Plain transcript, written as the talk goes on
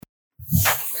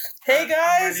Hey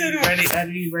guys, ready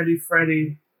Eddie, ready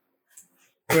Freddy,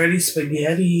 ready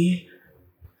spaghetti,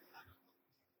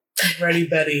 ready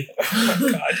Betty. Oh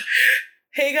my god.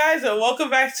 Hey guys, and welcome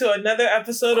back to another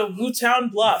episode of Wu-Town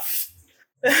Bluff.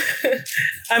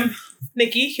 I'm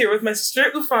Nikki here with my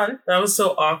sister Ufan. That was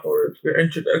so awkward, your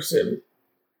introduction.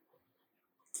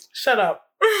 Shut up.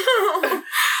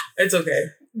 It's okay.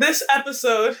 This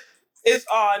episode is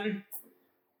on,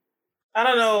 I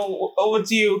don't know, what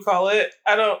do you call it?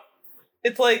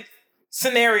 It's like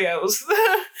scenarios.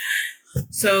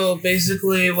 So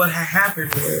basically what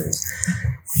happened was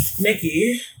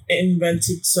Nikki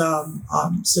invented some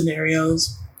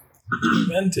scenarios.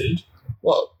 Invented?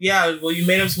 Well, you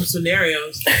made up some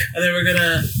scenarios, and then we're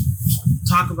gonna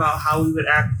talk about how we would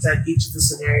act at each of the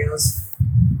scenarios.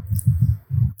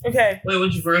 Okay. Wait,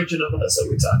 which version of us are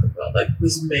we talking about? Like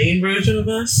this main version of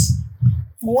us?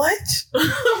 What?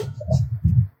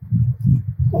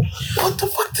 What the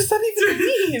fuck does that even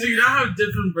mean? Do you not have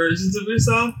different versions of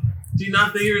yourself? Do you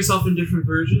not think of yourself in different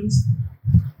versions?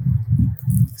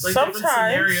 Like sometimes. Different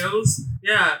scenarios?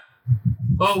 Yeah.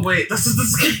 Oh wait, this is the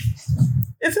game.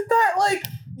 Isn't that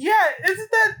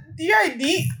the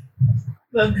idea?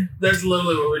 That's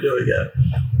literally what we're doing, yeah.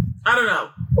 I don't know.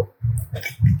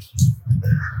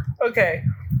 Okay.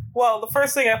 Well, the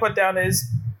first thing I put down is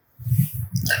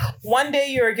one day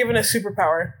you are given a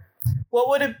superpower. What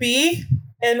would it be?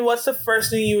 And what's the first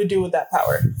thing you would do with that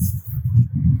power?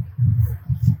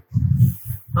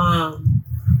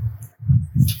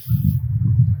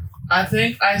 I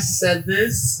think I said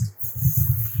this.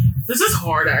 This is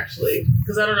hard, actually,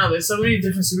 because I don't know. There's so many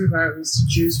different superpowers to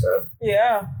choose from.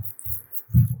 Yeah.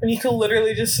 And you could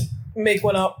literally just make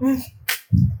one up.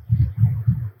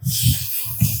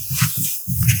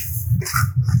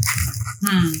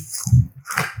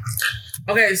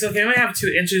 Okay, so can we have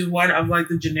two answers? One of like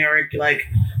the generic, like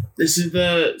this is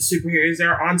the superheroes that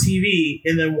are on TV,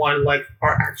 and then one like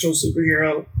our actual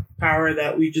superhero power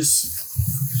that we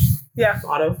just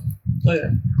thought of.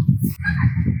 Okay.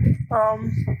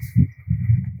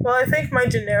 Well, I think my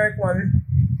generic one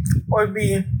would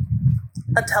be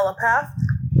a telepath.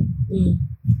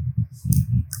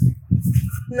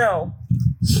 No.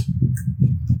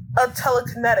 A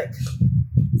telekinetic.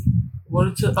 What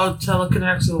are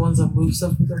telekinetics are the ones that move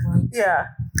stuff with their minds? Yeah.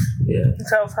 Yeah. And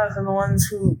telepaths are the ones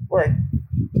who, like,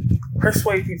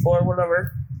 persuade people or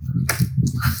whatever.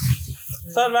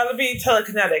 So I'd rather be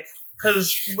telekinetic,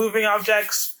 because moving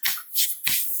objects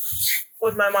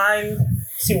with my mind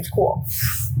seems cool.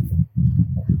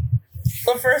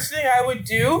 The first thing I would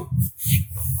do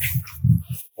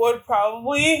would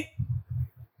probably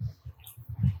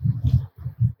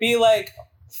be, like,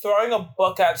 throwing a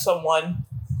book at someone.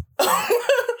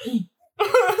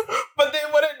 But they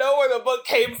wouldn't know where the book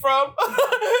came from.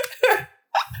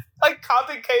 Like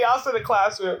causing chaos in a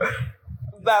classroom.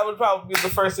 That would probably be the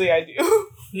first thing I do.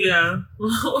 Yeah.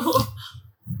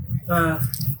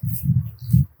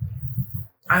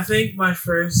 I think my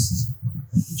first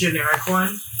generic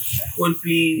one would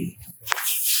be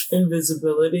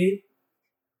invisibility.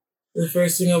 The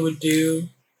first thing I would do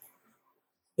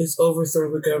is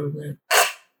overthrow the government.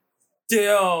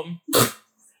 Damn.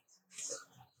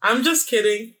 I'm just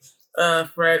kidding,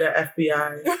 Fred at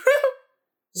FBI.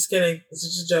 Just kidding. It's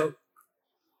just a joke.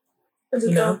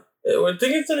 You know? We're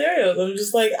thinking scenarios. I'm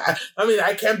just like, I mean,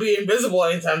 I can't be invisible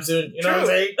anytime soon. You know what I'm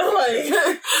saying?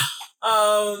 Like,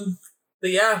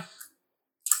 but yeah.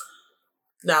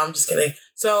 No, I'm just kidding.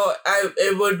 So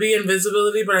it would be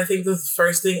invisibility, but I think the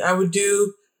first thing I would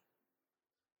do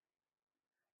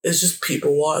is just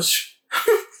people watch.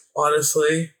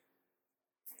 Honestly.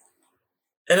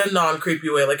 In a non-creepy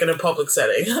way, like in a public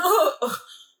setting.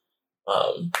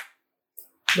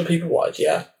 The people watch,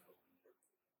 yeah.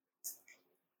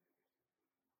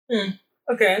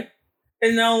 Okay.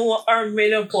 And now our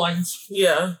made-up ones.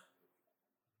 Yeah.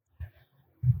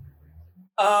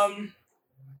 I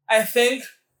think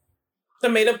the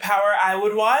made-up power I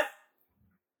would want,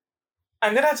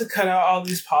 I'm gonna have to cut out all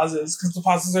these pauses, because the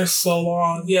pauses are so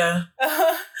long. Yeah.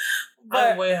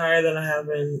 But I'm way higher than I have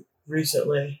been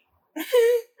recently.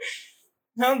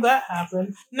 How'd that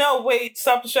happen? No, wait,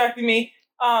 stop distracting me.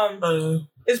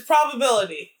 It's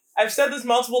probability. I've said this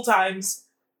multiple times.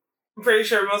 I'm pretty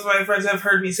sure most of my friends have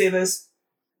heard me say this.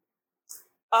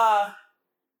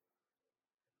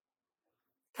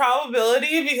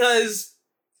 Probability, because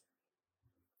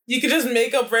you could just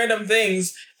make up random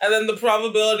things, and then the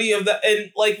probability of that,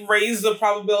 and like raise the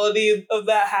probability of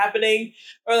that happening,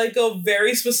 or like go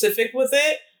very specific with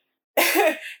it,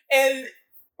 and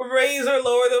raise or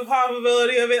lower the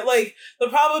probability of it. Like the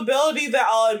probability that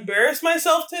I'll embarrass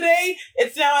myself today,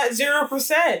 it's now at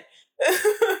 0%.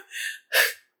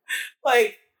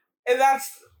 Like, and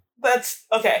that's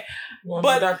okay.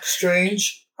 But Doctor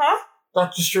Strange, huh?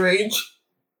 Doctor Strange.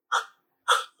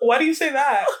 Why do you say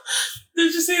that?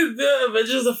 Did you see the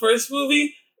Avengers, the first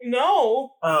movie?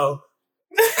 No. Oh.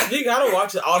 You gotta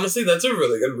watch it. Honestly, that's a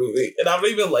really good movie. And I don't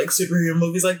even like superhero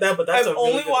movies like that, but that's I've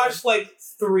only watched like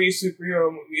 3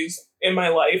 superhero movies in my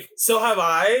life. So have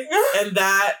I. And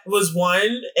that was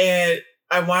one, and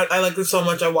I like it so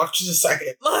much I watched it a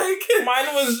second. Like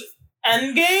mine was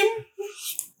Endgame,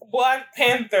 Black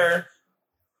Panther,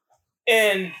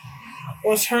 and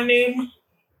what's her name?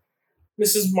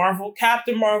 Mrs. Marvel,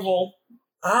 Captain Marvel.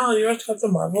 Oh, you watched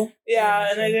Captain Marvel? Yeah,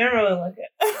 and I didn't really like it.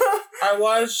 I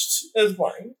watched It was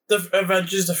boring. the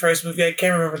Avengers, the first movie. I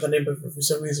can't remember the name of it for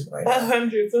some reason right now.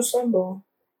 Avengers Assemble.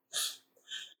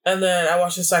 And then I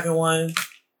watched the second one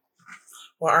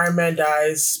where Iron Man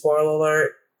dies. Spoiler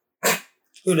alert.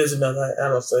 Who doesn't know that,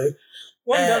 honestly?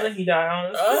 When doesn't he die,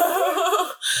 honestly?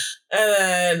 And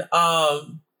then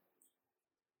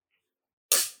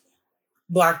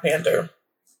Black Panther.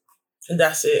 And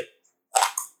that's it.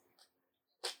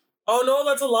 Oh no,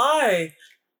 that's a lie.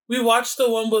 We watched the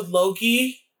one with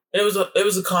Loki. It was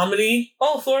a comedy.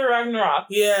 Oh, Thor Ragnarok.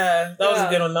 Yeah, that was a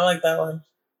good one. I like that one.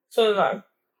 So did I.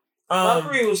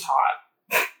 Valkyrie was hot.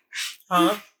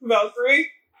 Huh?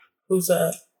 Valkyrie? Who's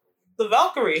that? The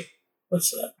Valkyrie.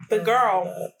 What's that? The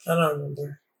girl. I don't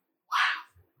remember. Wow.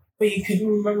 But you can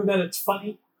remember that it's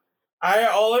funny?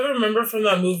 All I remember from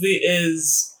that movie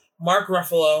is Mark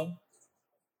Ruffalo.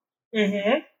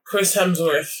 Mm-hmm. Chris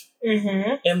Hemsworth.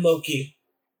 Mm-hmm. And Loki.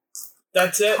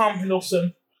 That's it. Tom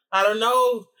Hiddleston. I don't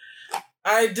know.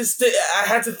 I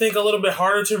had to think a little bit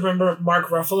harder to remember Mark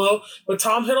Ruffalo, but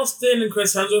Tom Hiddleston and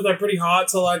Chris Hemsworth are pretty hot,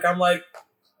 so like I'm like,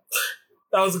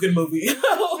 that was a good movie.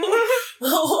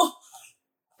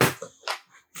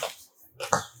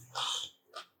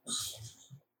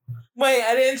 Wait,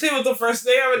 I didn't say what the first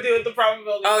thing I would do with the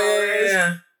probability. Oh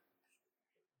yeah.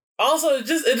 Also, it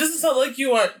doesn't sound like you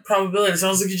want probability. It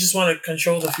sounds like you just want to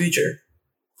control the future.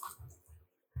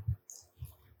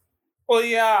 Well,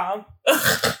 yeah.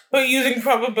 But using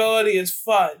probability is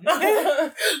fun.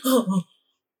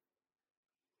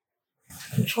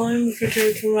 Controlling the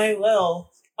future to my will.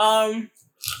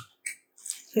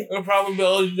 The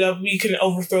probability that we can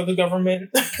overthrow the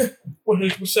government.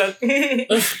 100%.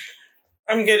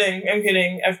 I'm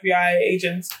kidding, FBI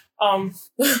agents.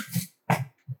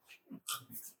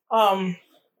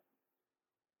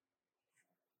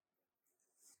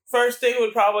 First thing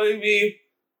would probably be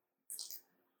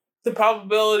the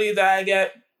probability that I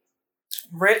get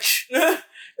rich in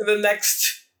the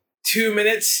next 2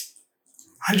 minutes.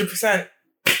 100%.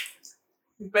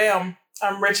 Bam.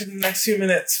 I'm rich in the next 2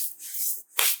 minutes.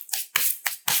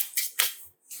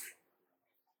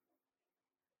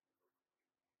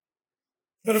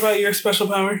 What about your special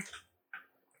power?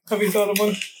 Have you thought of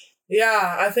one?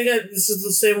 Yeah, I think this is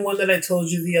the same one that I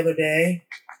told you the other day.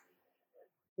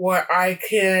 Where I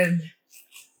can...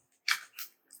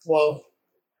 Whoa.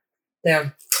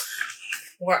 Damn.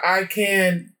 Where I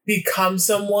can become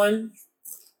someone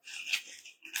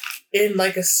in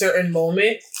like a certain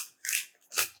moment.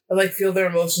 I like feel their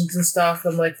emotions and stuff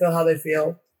and like feel how they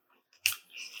feel.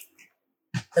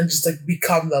 And just like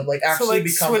become them. Like actually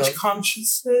become them. Switch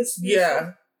consciousness?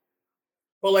 Yeah.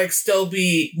 But like still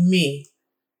be me.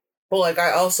 But like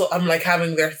I'm like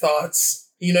having their thoughts.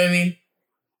 You know what I mean?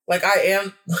 Like I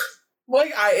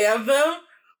am them,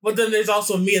 but then there's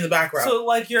also me in the background. So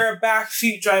like you're a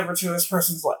backseat driver to this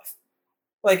person's life.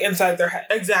 Like inside their head.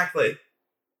 Exactly.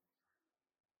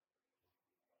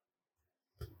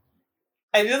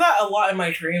 I do that a lot in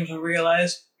my dreams, I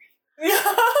realize.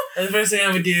 And the first thing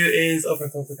I would do is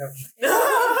overthrow the government.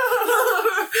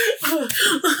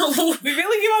 We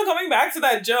really keep on coming back to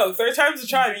that joke. 3rd time's a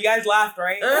charm. You guys laughed,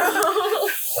 right?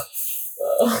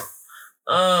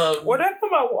 Where did I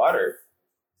put my water?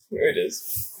 Here it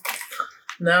is.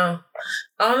 No.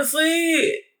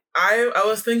 Honestly, I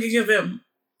was thinking of it.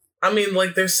 I mean,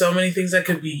 like, there's so many things that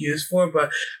could be used for,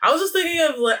 but I was just thinking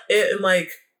of it in,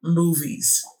 like,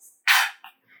 movies.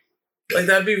 Like,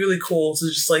 that'd be really cool to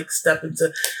just, like, step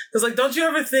into... Because, like, don't you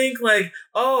ever think, like,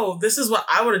 oh, this is what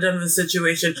I would have done in this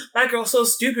situation. That girl's so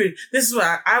stupid. This is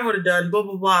what I would have done, blah,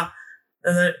 blah, blah.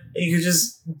 And then you could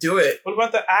just do it. What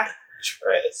about the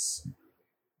actress?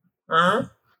 Huh?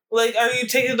 Like, are you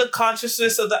taking the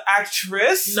consciousness of the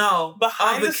actress? No.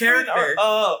 Behind the character.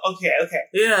 Oh, okay.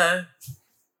 Yeah.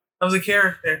 Of the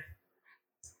character.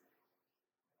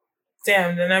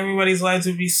 Damn, then everybody's lives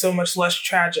would be so much less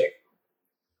tragic.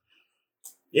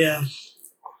 Yeah.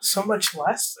 So much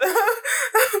less?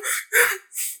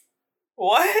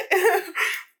 What?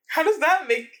 How does that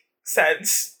make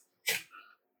sense.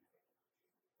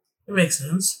 It makes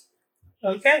sense.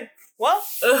 Okay. Well,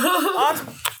 on to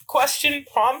question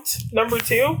prompt number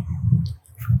 2.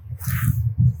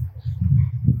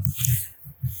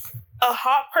 A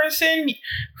hot person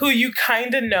who you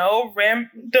kind of know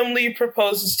randomly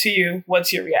proposes to you.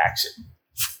 What's your reaction?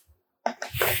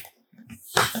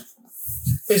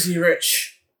 Is he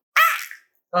rich?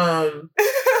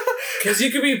 Because you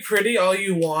could be pretty all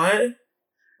you want,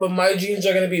 but my jeans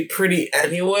are gonna be pretty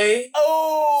anyway.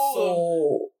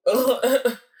 Oh!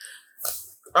 So,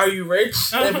 are you rich?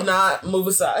 If not, move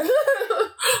aside.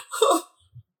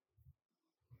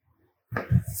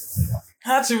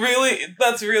 That's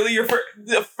really your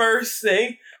the first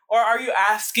thing? Or are you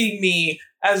asking me,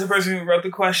 as the person who wrote the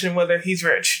question, whether he's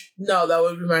rich? No, that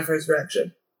would be my first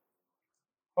reaction.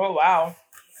 Oh, wow.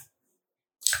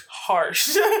 Harsh.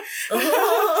 I would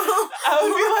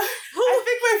be like, I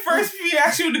think my first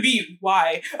reaction would be,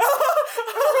 why? It's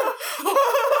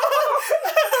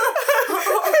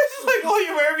like, oh,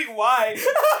 you wear me, why?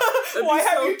 Why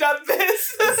have you done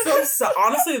this? So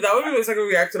honestly, that would be my second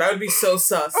reaction. I would be so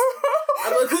sus.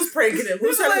 I'm like, who's pranking him?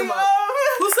 Who's setting him up?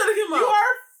 Who's setting him up? You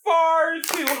are far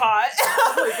too hot.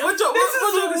 Like, this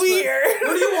is weird.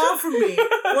 What do you want from me?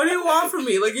 What do you want from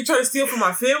me? Like, you trying to steal from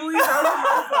my family? How do you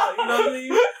know that? You know what I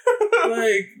mean?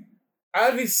 Like,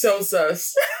 I'd be so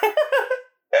sus.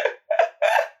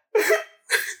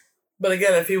 But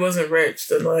again, if he wasn't rich,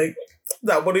 then like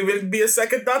that wouldn't even be a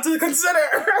second thought to consider.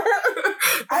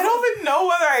 I don't even know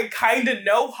whether I kind of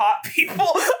know hot people.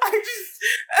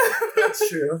 That's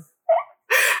true.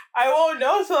 I won't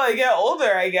know till I get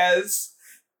older, I guess.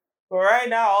 But right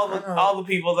now, all the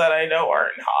people that I know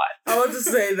aren't hot. I want to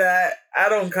say that I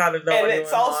don't kind of know. And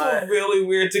it's also really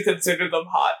weird to consider them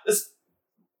hot, just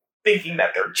thinking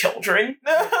that they're children.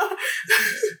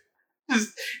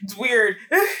 It's weird.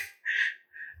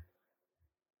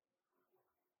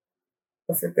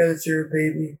 I forget it's your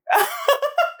baby.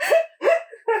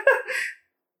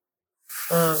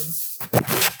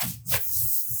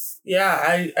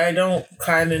 Yeah, I don't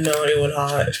kind of know anyone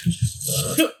hot.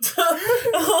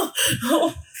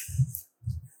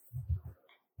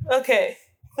 Okay,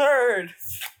 third.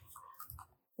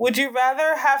 Would you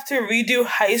rather have to redo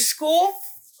high school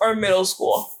or middle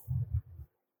school?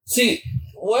 See,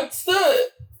 what's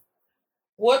the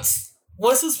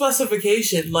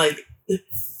specification? Like,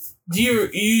 do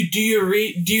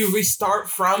you restart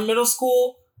from middle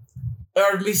school?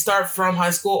 Or restart from high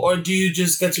school, or do you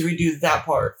just get to redo that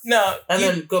part? No. And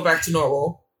then go back to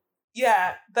normal?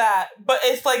 Yeah, that. But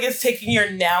it's like it's taking your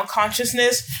now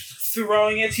consciousness,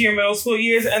 throwing it to your middle school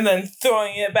years, and then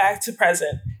throwing it back to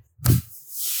present.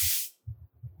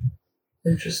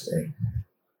 Interesting.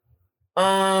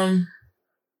 I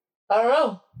don't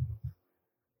know.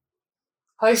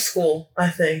 High school, I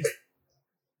think.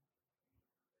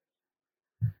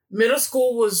 Middle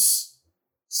school was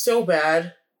so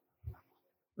bad.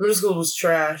 Middle school was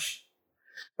trash.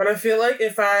 But I feel like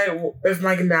if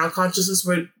my now consciousness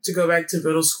were to go back to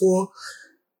middle school,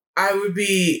 I would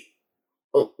be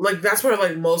like, that's where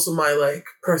like most of my like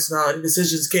personality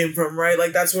decisions came from, right?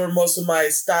 Like that's where most of my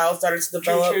style started to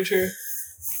develop. True.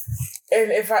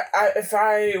 And if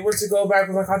I were to go back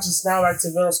with my consciousness now back to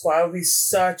middle school, I would be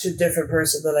such a different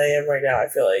person than I am right now, I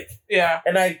feel like. Yeah.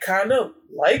 And I kind of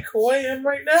like who I am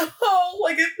right now.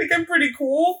 Like, I think I'm pretty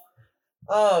cool.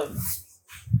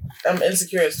 I'm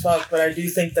insecure as fuck, but I do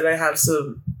think that I have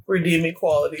some redeeming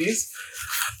qualities.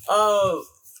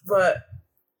 But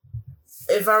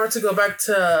if I were to go back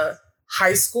to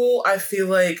high school, I feel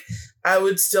like I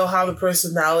would still have the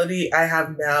personality I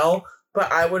have now,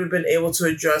 but I would have been able to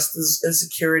address those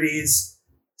insecurities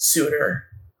sooner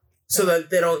so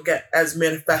that they don't get as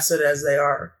manifested as they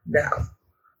are now.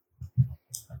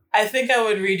 I think I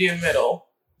would redo middle.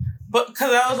 But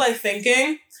because I was like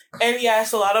thinking, and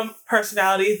yes, a lot of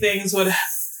personality things would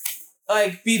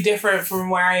like be different from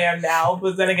where I am now.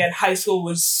 But then again, high school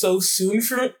was so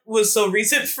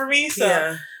recent for me. So,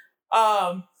 yeah.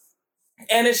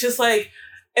 And it's just like,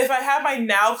 if I had my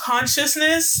now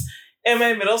consciousness and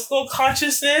my middle school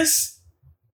consciousness,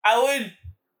 I would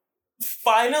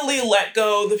finally let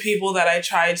go of the people that I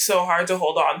tried so hard to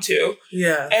hold on to.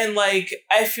 Yeah. And like,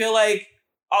 I feel like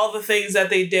all the things that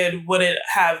they did wouldn't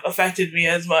have affected me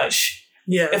as much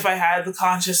if I had the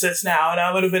consciousness now. And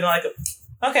I would have been like,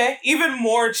 okay, even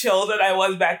more chill than I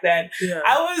was back then. Yeah.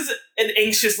 I was an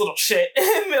anxious little shit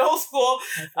in middle school.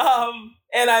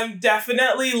 And I'm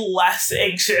definitely less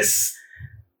anxious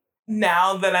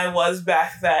now than I was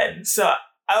back then. So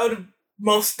I would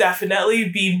most definitely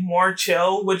be more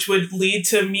chill, which would lead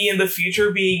to me in the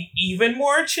future being even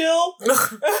more chill.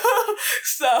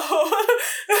 So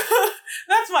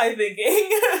my thinking.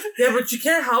 Yeah, but you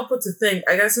can't help but to think,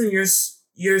 I guess in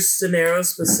your scenario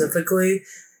specifically,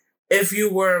 if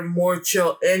you were more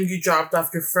chill and you dropped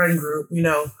off your friend group, you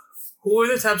know, who are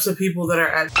the types of people that are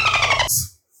at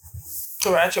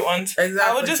the ratchet ones? Exactly.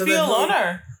 I would just be a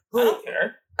loner. I don't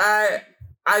care.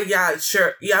 Yeah,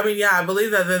 sure. Yeah, I mean, yeah, I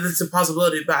believe that it's a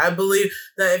possibility, but I believe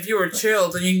that if you were chill,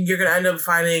 then you're going to end up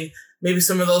finding maybe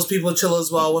some of those people chill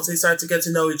as well once they start to get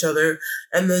to know each other.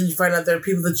 And then you find out there are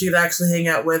people that you could actually hang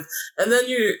out with. And then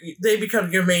they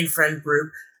become your main friend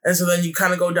group. And so then you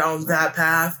kind of go down that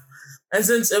path. And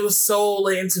since it was so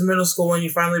late into middle school when you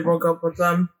finally broke up with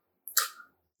them,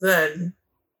 then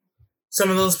some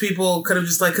of those people could have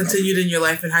just like continued in your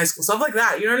life in high school. Stuff like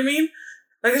that. You know what I mean?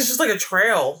 Like, it's just like a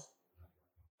trail.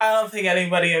 I don't think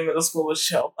anybody in middle school was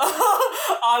chill.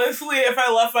 Honestly, if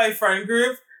I left my friend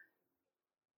group,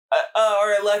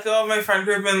 or let go of my friend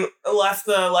group and left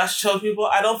the less chill people,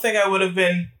 I don't think I would have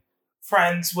been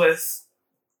friends with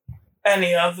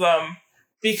any of them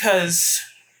because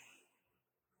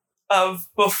of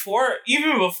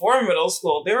even before middle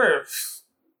school, they were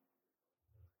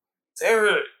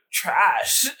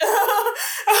trash.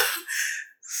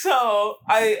 So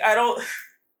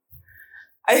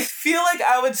I feel like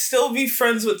I would still be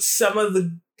friends with some of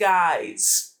the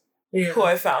guys who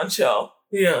I found chill.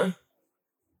 Yeah.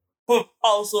 But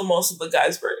also most of the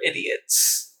guys were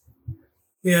idiots.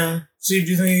 Yeah. So do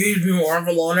you think you'd be more of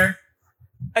a loner?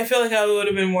 I feel like I would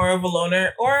have been more of a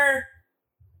loner. Or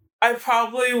I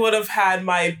probably would have had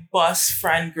my bus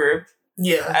friend group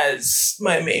as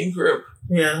my main group.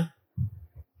 Yeah.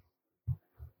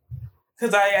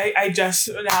 Because I just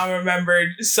now remembered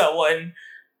someone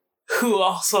who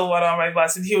also went on my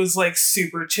bus and he was like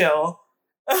super chill.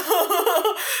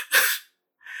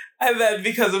 And then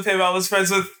because of him, I was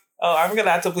friends with... Oh, I'm going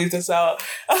to have to bleep this out.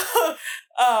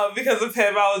 Because of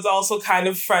him, I was also kind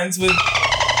of friends with...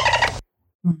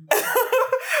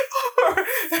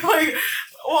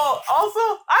 Also,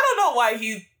 I don't know why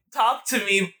he talked to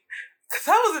me, because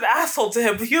I was an asshole to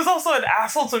him, but he was also an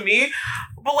asshole to me.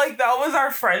 But, like, that was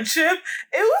our friendship.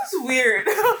 It was weird.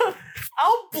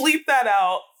 I'll bleep that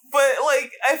out. But,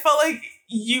 like, I felt like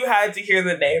you had to hear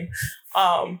the name.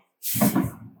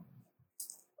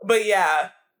 But, yeah.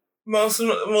 Most of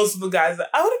the guys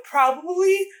that I would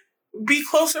probably be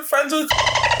closer friends with,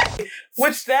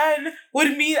 which then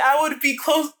would mean I would be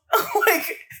close,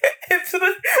 like, into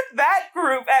that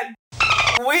group at...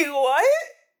 Wait, what?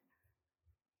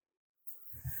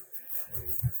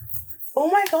 Oh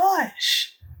my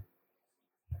gosh.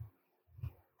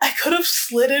 I could have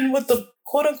slid in with the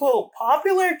quote-unquote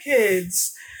popular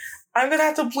kids. I'm gonna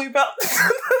have to bleep out the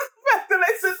fact that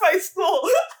I said my school.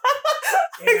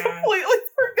 I completely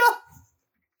forgot.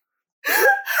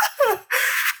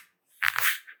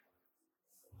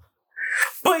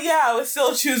 But yeah, I would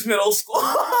still choose middle school.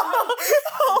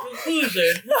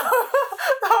 Conclusion.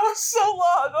 That was so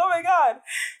long. Oh my god.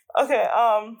 Okay,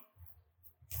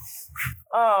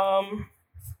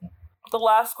 the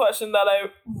last question that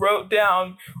I wrote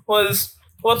down was,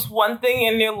 what's one thing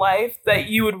in your life that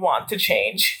you would want to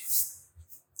change?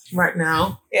 Right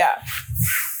now? Yeah.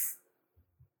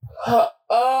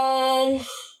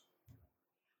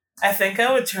 I think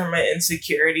I would turn my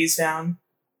insecurities down.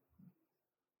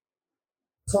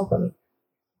 So funny.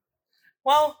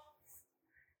 Well,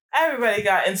 everybody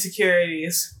got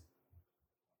insecurities.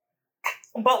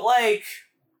 But, like,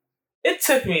 it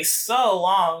took me so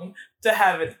long to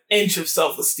have an inch of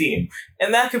self-esteem.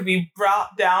 And that could be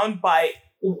brought down by,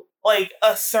 like,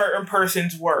 a certain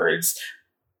person's words.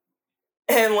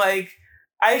 And, like,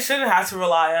 I shouldn't have to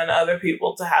rely on other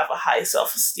people to have a high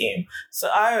self-esteem. So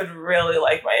I would really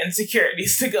like my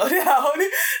insecurities to go down.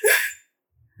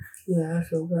 Yeah, I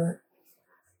feel that.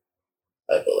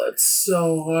 I feel that's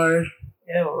so hard.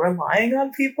 Yeah, relying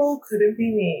on people couldn't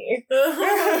be me.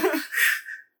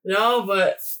 No,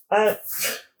 but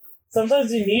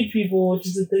sometimes you need people, which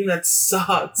is the thing that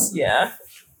sucks. Yeah.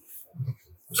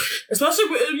 Especially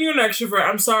if you're an extrovert.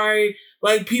 I'm sorry.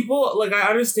 Like, people, like, I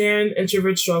understand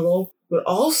introverts struggle, but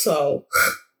also,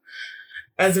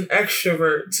 as an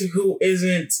extrovert who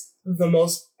isn't the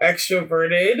most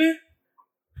extroverted,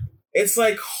 it's,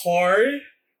 like, hard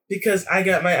because I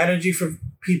get my energy from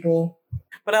people.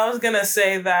 But I was gonna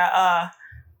say that,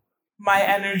 my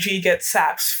energy gets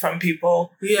sapped from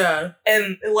people. Yeah.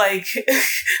 And, like,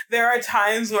 there are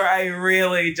times where I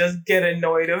really just get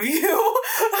annoyed of you.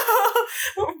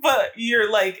 But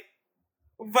you're like,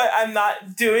 but I'm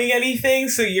not doing anything,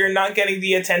 so you're not getting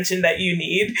the attention that you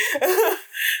need.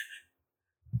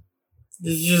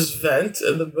 Did you just vent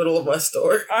in the middle of my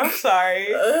story? I'm sorry.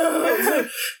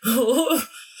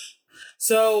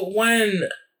 So when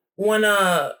when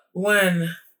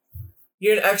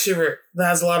you're an extrovert that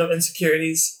has a lot of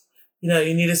insecurities, you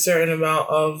need a certain amount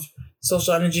of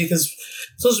social energy, because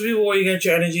social people where you get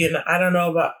your energy, and I don't know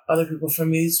about other people. For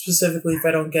me specifically, if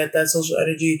I don't get that social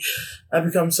energy, I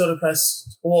become so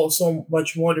depressed, so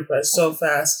much more depressed so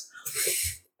fast.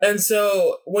 And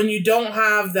so when you don't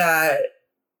have that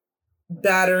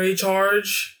battery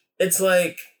charge, it's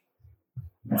like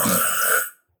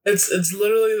it's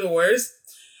literally the worst.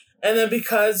 And then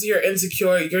because you're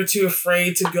insecure, you're too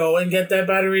afraid to go and get that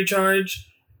battery charge.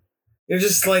 You're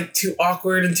just like too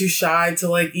awkward and too shy to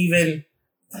like even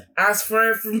ask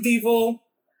for it from people.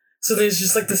 So there's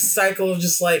just like this cycle of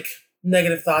just like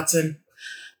negative thoughts and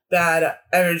bad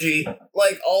energy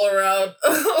like all around.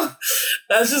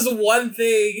 That's just one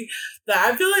thing that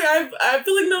I feel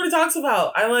like nobody talks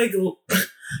about.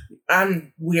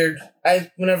 I'm weird.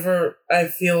 Whenever I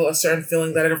feel a certain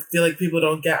feeling that I don't feel like people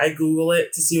don't get, I Google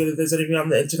it to see whether there's anything on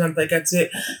the internet that gets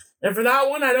it. And for that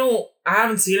one, I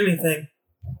haven't seen anything.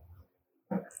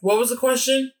 What was the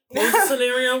question? What was the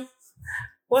scenario?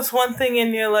 What's one thing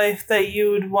in your life that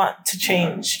you would want to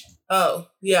change? Oh,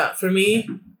 yeah. For me,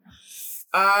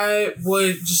 I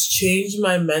would just change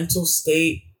my mental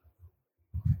state.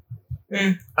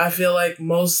 I feel like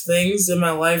most things in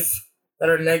my life that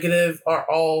are negative are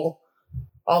all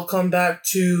come back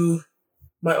to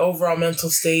my overall mental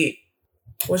state,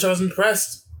 which I was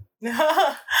impressed.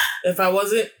 If I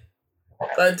wasn't,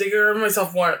 I'd take care of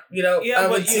myself more. I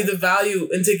would see the value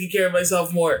in taking care of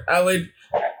myself more. I would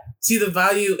see the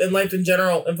value in life in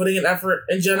general and putting in effort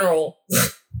in general.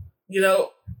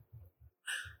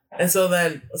 And so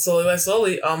then slowly by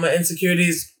slowly, all my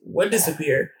insecurities would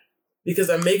disappear because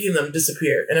I'm making them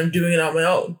disappear and I'm doing it on my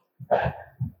own.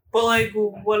 But like,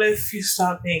 what if you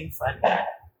stop being funny?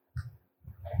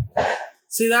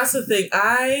 See, that's the thing.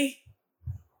 I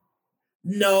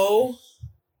know,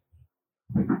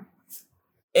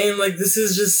 and like this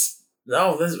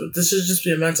should just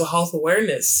be a mental health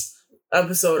awareness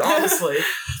episode, honestly.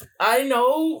 I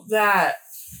know that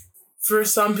for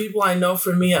some people, I know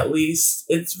for me at least,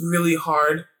 it's really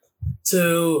hard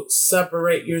to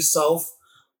separate yourself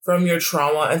from your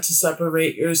trauma and to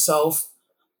separate yourself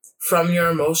from your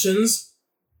emotions.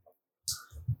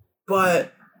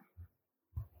 But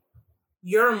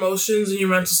your emotions and your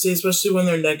mental state, especially when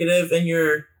they're negative and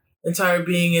your entire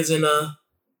being is in a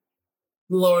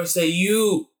lower state,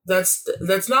 that's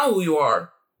not who you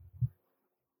are.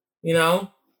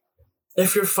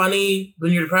 If you're funny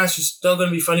when you're depressed, you're still going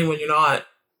to be funny when you're not.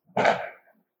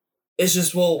 It's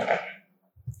just,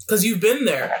 because you've been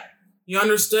there. You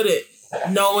understood it.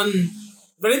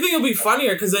 If anything, it'll be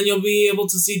funnier because then you'll be able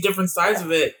to see different sides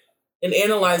of it and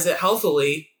analyze it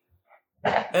healthily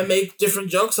and make different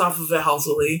jokes off of it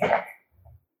healthily.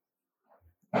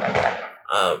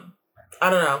 I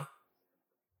don't know.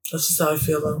 That's just how I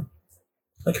feel, though.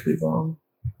 I could be wrong.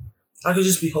 I could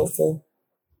just be hopeful.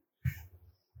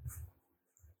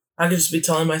 I could just be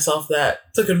telling myself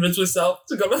that to convince myself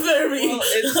to go to therapy. Well,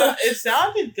 it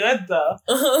sounded good, though.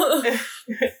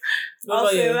 I'll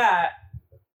say that.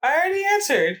 I already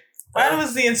answered. Mine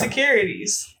was the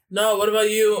insecurities. No, what about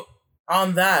you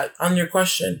on your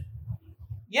question?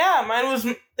 Yeah, mine was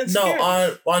insecurities.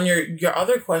 No, on your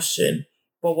other question.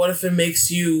 But what if it makes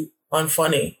you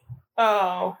unfunny?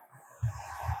 Oh,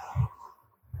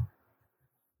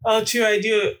 true. I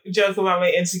do joke about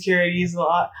my insecurities a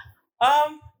lot.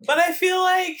 But I feel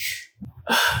like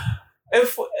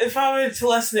if I were to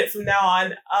lessen it from now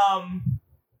on,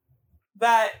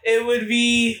 that it would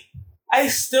be, I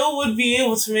still would be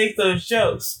able to make those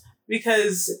jokes,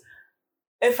 because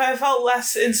if I felt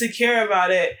less insecure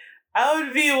about it, I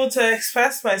would be able to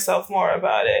express myself more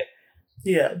about it.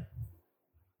 Yeah.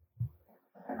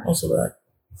 Also that.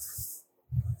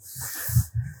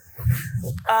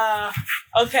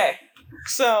 Okay.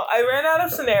 So I ran out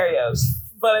of scenarios,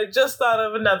 but I just thought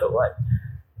of another one.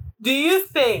 Do you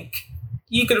think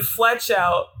you could flesh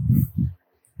out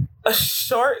a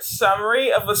short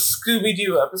summary of a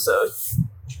Scooby-Doo episode?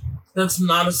 That's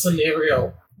not a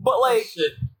scenario. But like,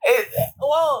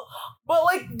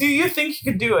 do you think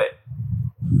you could do it?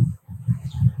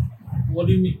 What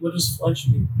do you mean? What does flesh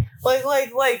mean?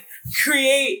 Like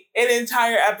create an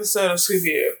entire episode of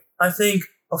Scooby-Doo. I think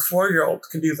a 4-year-old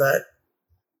could do that.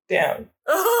 Damn.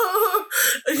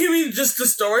 You mean just the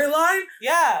storyline?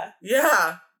 Yeah.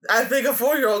 Yeah. I think a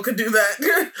 4-year-old could do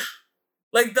that.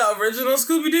 Like the original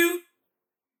Scooby-Doo?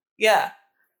 Yeah.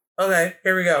 Okay,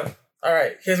 here we go.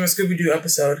 Alright, here's my Scooby-Doo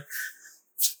episode.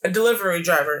 A delivery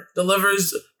driver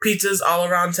delivers pizzas all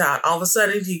around town. All of a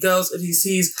sudden, he goes and he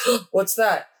sees, what's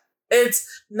that? It's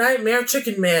Nightmare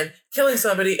Chicken Man killing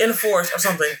somebody in a forest or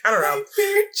something. I don't know.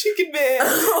 Nightmare Chicken Man.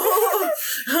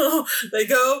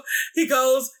 He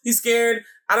goes, he's scared.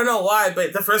 I don't know why,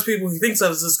 but the first people he thinks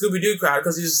of is the Scooby-Doo crowd,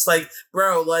 because he's just like,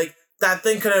 bro, like, that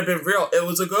thing could have been real. It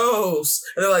was a ghost.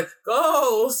 And they're like,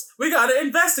 ghost, we gotta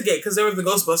investigate, because they were the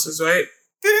Ghostbusters, right?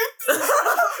 This is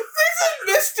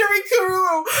Mystery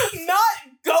Crew, not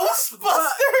Ghostbusters.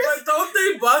 But don't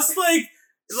they bust, like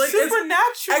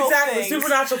supernatural exactly, things.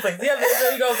 Supernatural things. Yeah,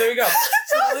 there you go. So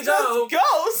they go.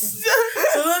 Ghosts.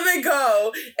 So then they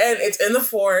go, and it's in the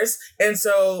forest, and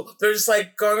so they're just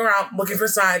like going around looking for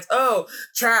signs. Oh,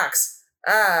 tracks.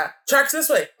 Tracks this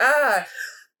way.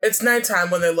 It's nighttime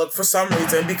when they look for some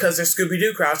reason, because they're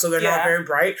Scooby-Doo crowd, so they're not very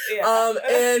bright. Yeah.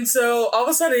 And so all of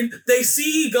a sudden they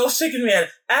see Ghost Chicken Man.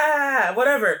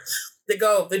 Whatever. They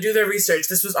go. They do their research.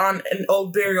 This was on an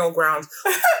old burial ground.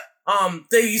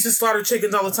 They used to slaughter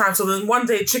chickens all the time. So then one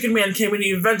day, Chicken Man came and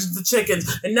he avenged the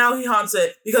chickens, and now he haunts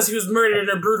it because he was murdered in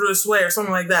a brutal way or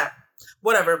something like that.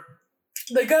 Whatever.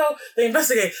 They go, they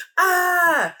investigate.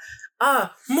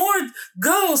 More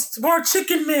ghosts, more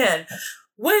Chicken Man.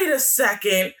 Wait a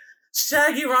second.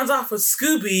 Shaggy runs off with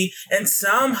Scooby and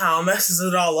somehow messes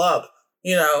it all up,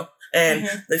 you know? And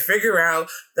they figure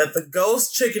out that the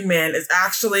ghost Chicken Man is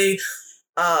actually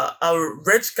a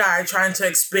rich guy trying to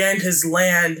expand his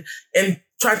land and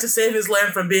trying to save his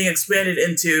land from being expanded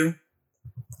into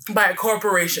by a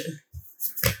corporation.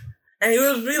 And he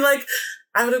would be like,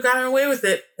 I would have gotten away with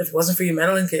it if it wasn't for you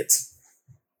meddling kids.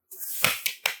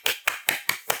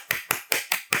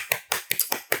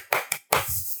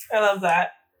 I love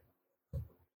that.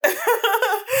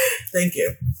 Thank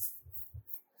you.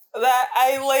 That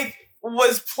I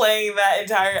was playing that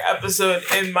entire episode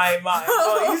in my mind.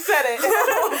 Well, you said it.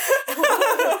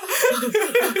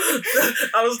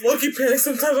 I was low-key panicked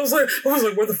sometimes. I was like,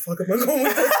 where the fuck am I going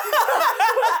with this?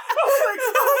 I was like,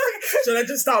 should I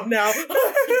just stop now?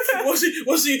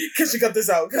 Will she, can she cut this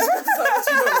out? Can she cut this out?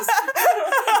 She knows.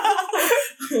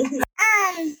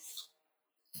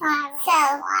 So,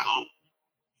 water.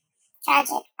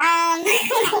 Tragic. I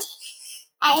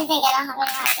didn't think I don't have any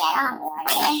water. I don't have any water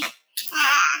either.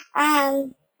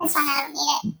 That's fine, I don't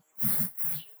need it.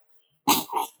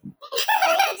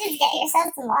 Just get yourself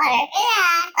some water.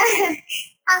 Yeah.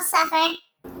 I'll suffer.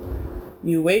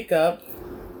 You wake up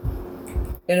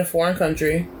in a foreign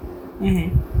country.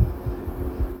 And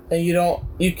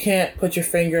you can't put your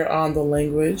finger on the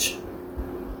language.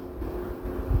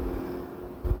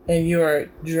 And you are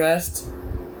dressed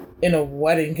in a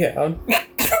wedding gown.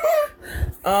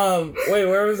 Wait,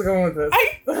 where was I going with this?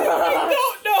 I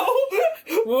don't know.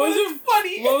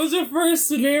 What was your first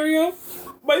scenario?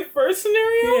 My first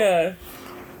scenario? Yeah.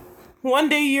 One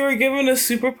day you were given a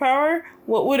superpower.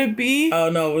 What would it be? Oh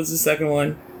no, what was the second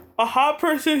one? A hot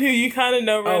person who you kind of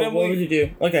know randomly. Oh, what would you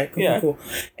do? Okay, cool.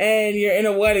 And you're in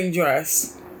a wedding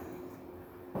dress.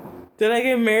 Did I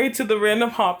get married to the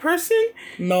random hot person?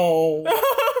 No.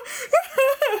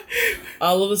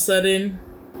 All of a sudden,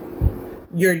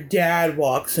 your dad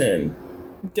walks in.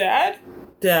 Dad?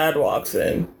 Dad walks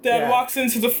in. Dad walks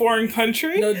into the foreign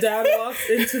country? No, Dad walks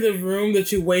into the room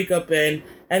that you wake up in,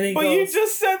 and he goes... But you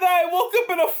just said that I woke up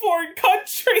in a foreign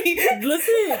country.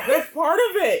 Listen, that's part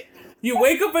of it. You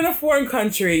wake up in a foreign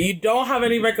country, you don't have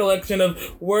any recollection of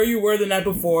where you were the night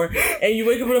before, and you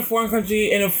wake up in a foreign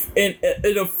country in a fucking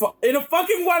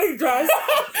wedding dress.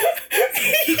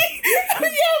 Yeah,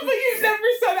 but you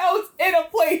never said I was in a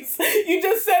place. You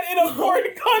just said in a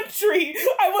foreign country.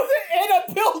 I wasn't in a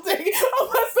building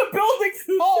unless the building's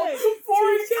called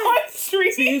foreign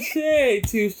country.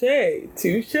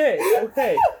 Touche.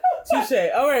 Okay. Touche.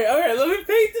 All right. Let me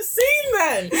paint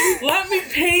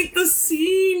the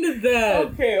scene then.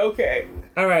 Okay.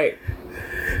 All right.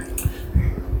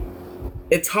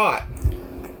 It's hot.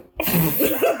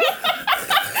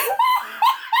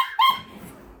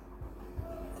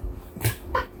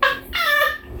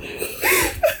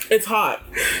 It's hot.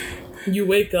 You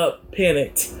wake up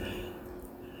panicked.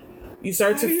 You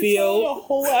start to feel a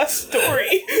whole ass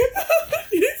story.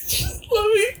 Just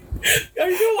let me. Are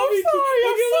you gonna let me?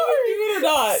 I'm or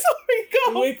not? Sorry,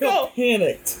 go. You wake up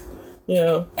panicked. You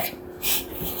know.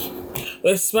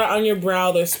 There's sweat on your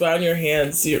brow. There's sweat on your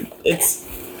hands. You're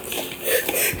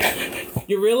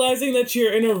realizing that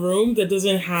you're in a room that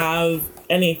doesn't have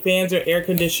any fans or air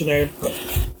conditioner.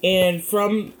 And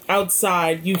from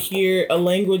outside, you hear a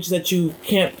language that you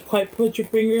can't quite put your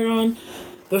finger on.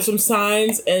 There's some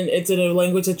signs, and it's in a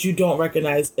language that you don't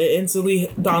recognize. It instantly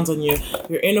dawns on you.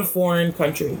 You're in a foreign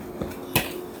country.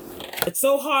 It's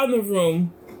so hot in the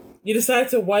room, you decide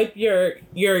to wipe your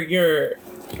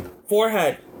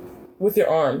forehead with your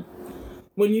arm.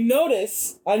 when you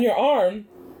notice on your arm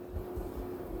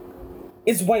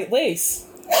is white lace.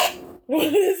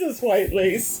 What is this white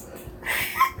lace?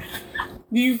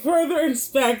 You further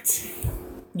inspect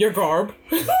your garb,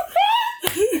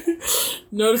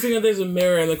 noticing that there's a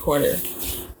mirror in the corner,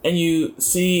 and you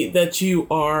see that you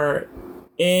are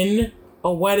in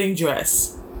a wedding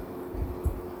dress.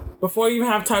 Before you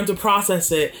have time to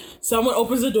process it, someone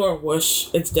opens the door. Whoosh,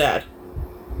 it's Dad.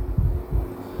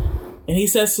 And he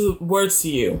says words to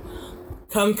you.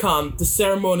 Come, the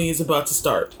ceremony is about to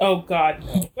start. Oh, God.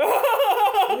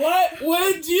 What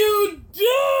would you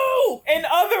do? In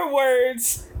other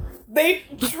words, they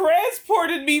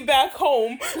transported me back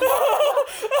home.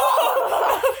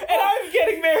 And I'm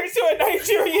getting married to a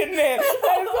Nigerian man.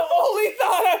 That is the only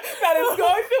thought that is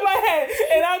going through my head.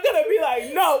 And I'm going to be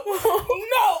like, no.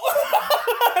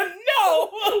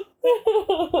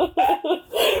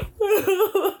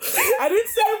 I didn't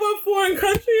say what foreign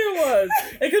country it was.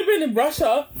 It could have been in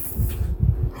Russia.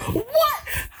 What?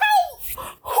 How?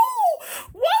 Who?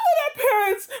 Why would our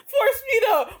parents force me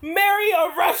to marry a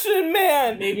Russian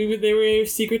man? Maybe they were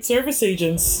Secret Service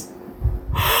agents.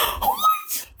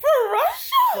 What? For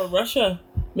Russia? For Russia.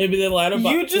 Maybe they lied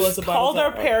about You to us just about called us.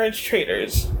 our parents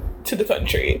traitors to the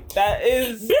country. That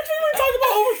is... Bitch, we've been talking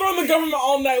about overthrowing the government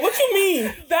all night. What you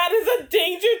mean? That is a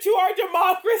danger to our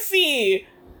democracy.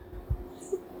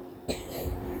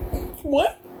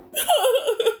 What?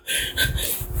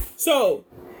 So,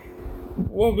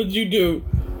 what would you do?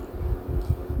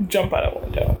 Jump out of a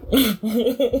window.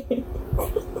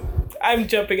 I'm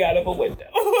jumping out of a window.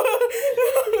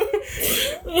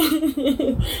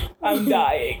 I'm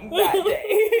dying that day.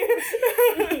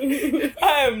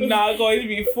 I am not going to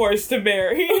be forced to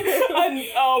marry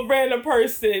a random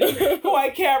person who I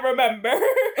can't remember.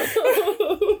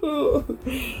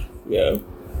 Yeah.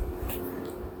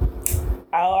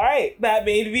 All right, that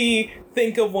made me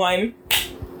think of one.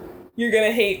 You're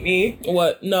gonna hate me.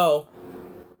 What? No.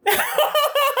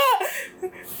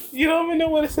 You don't even know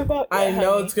what it's about. I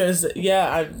know it's gonna say. Yeah,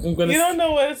 I'm gonna. You don't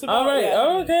know what it's about. All right. yet.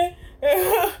 Oh, okay.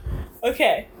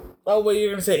 Okay. Oh, wait.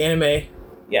 You're gonna say anime.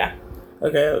 Yeah.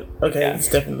 Okay. Yeah. It's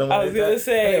definitely the one. I was gonna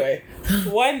say. Anyway.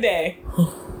 One day,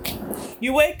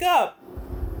 you wake up,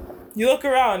 you look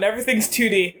around, everything's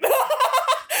 2D.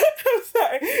 I'm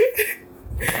sorry.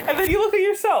 And then you look at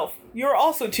yourself. You're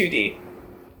also 2D.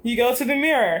 You go to the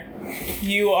mirror.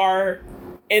 You are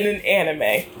in an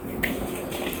anime.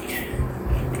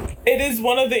 It is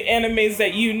one of the animes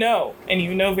that you know, and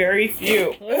you know very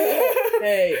few.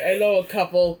 Hey, I know a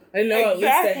couple. I know at least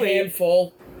a Exactly.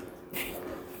 handful.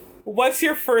 What's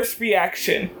your first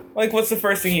reaction? Like, what's the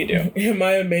first thing you do? Am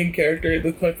I a main character?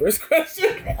 That's my first question.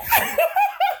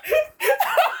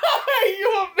 Are you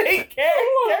a main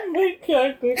character? I'm a main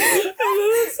character. And then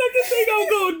the second thing I'm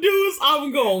gonna do is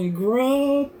I'm gonna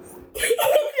grub.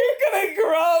 You're gonna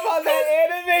grub on that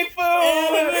anime food.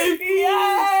 Anime food.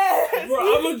 Yes. Bro,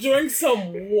 I'm gonna drink some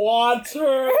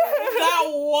water. That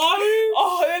water?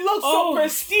 Oh, it looks so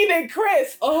pristine and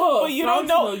crisp. Oh, But you don't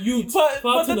know.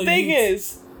 But the thing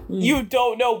is, you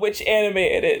don't know which anime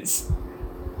it is.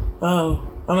 Oh,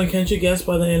 I mean, can't you guess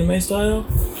by the anime style?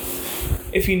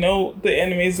 If you know the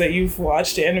animes that you've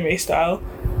watched, the anime style.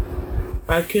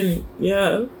 I can,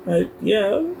 yeah. It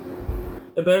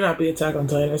better not be Attack on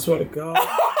Titan, I swear to God.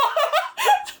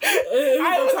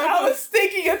 I was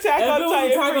thinking Attack on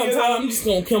Titan. I'm just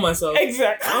gonna kill myself.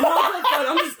 Exactly. I'm not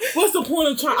gonna fight. What's the point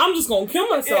of trying? I'm just gonna kill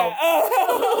myself. Yeah.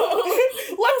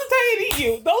 Let the Titan eat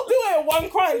you. Don't do it in one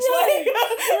crunch. Right.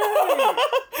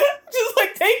 Just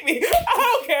like take me. I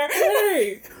don't care.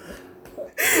 Hey.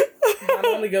 I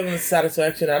don't want to give them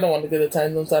satisfaction. I don't want to give the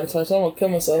Titan some satisfaction. I want to kill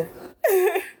myself.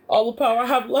 All the power I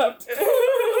have left.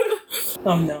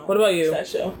 Oh no. What about you? That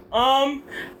show. I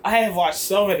have watched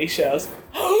so many shows.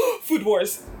 Food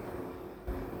Wars.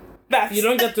 That's You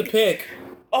don't get to pick.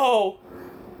 Oh.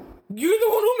 You're the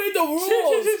one who made the rules.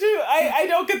 I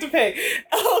don't get to pick.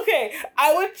 Okay,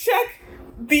 I would check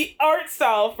the art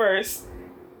style first.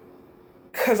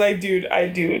 Cause I do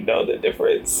know the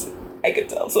difference. I can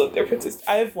tell some differences.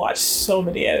 I've watched so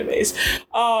many animes.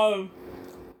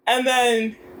 And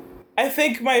then I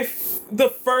think the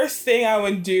first thing I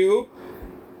would do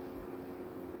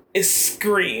is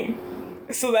scream.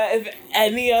 So that if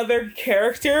any other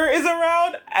character is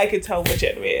around, I can tell which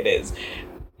anime it is.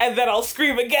 And then I'll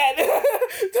scream again,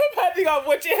 depending on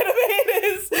which anime it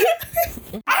is.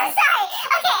 I'm sorry.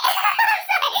 Okay.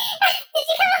 Did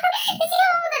you come up with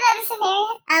another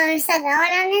scenario? I'm still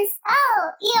going on this.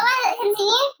 Oh, you don't want to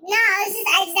continue? No, I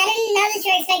didn't know that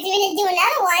you were expecting me to do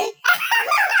another one.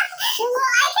 Well,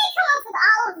 I can come up with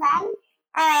all of them.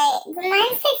 Alright, but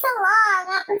mine takes so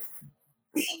long.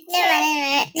 Never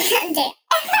mind. Damn.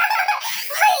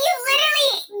 You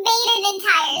literally made an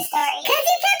entire story. Because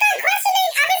you kept on questioning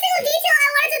every single detail I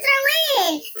wanted to throw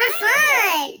in. For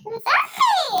fun.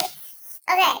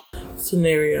 Okay.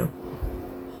 Scenario.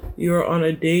 You are on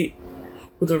a date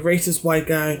with a racist white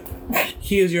guy.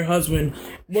 He is your husband.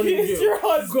 What do you do? Your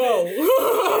husband. Go.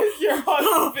 Your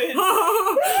husband.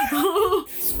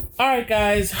 Alright,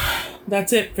 guys.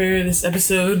 That's it for this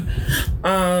episode.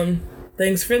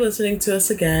 Thanks for listening to us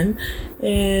again.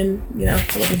 And,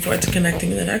 looking forward to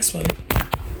connecting in the next one.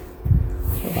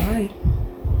 Bye-bye.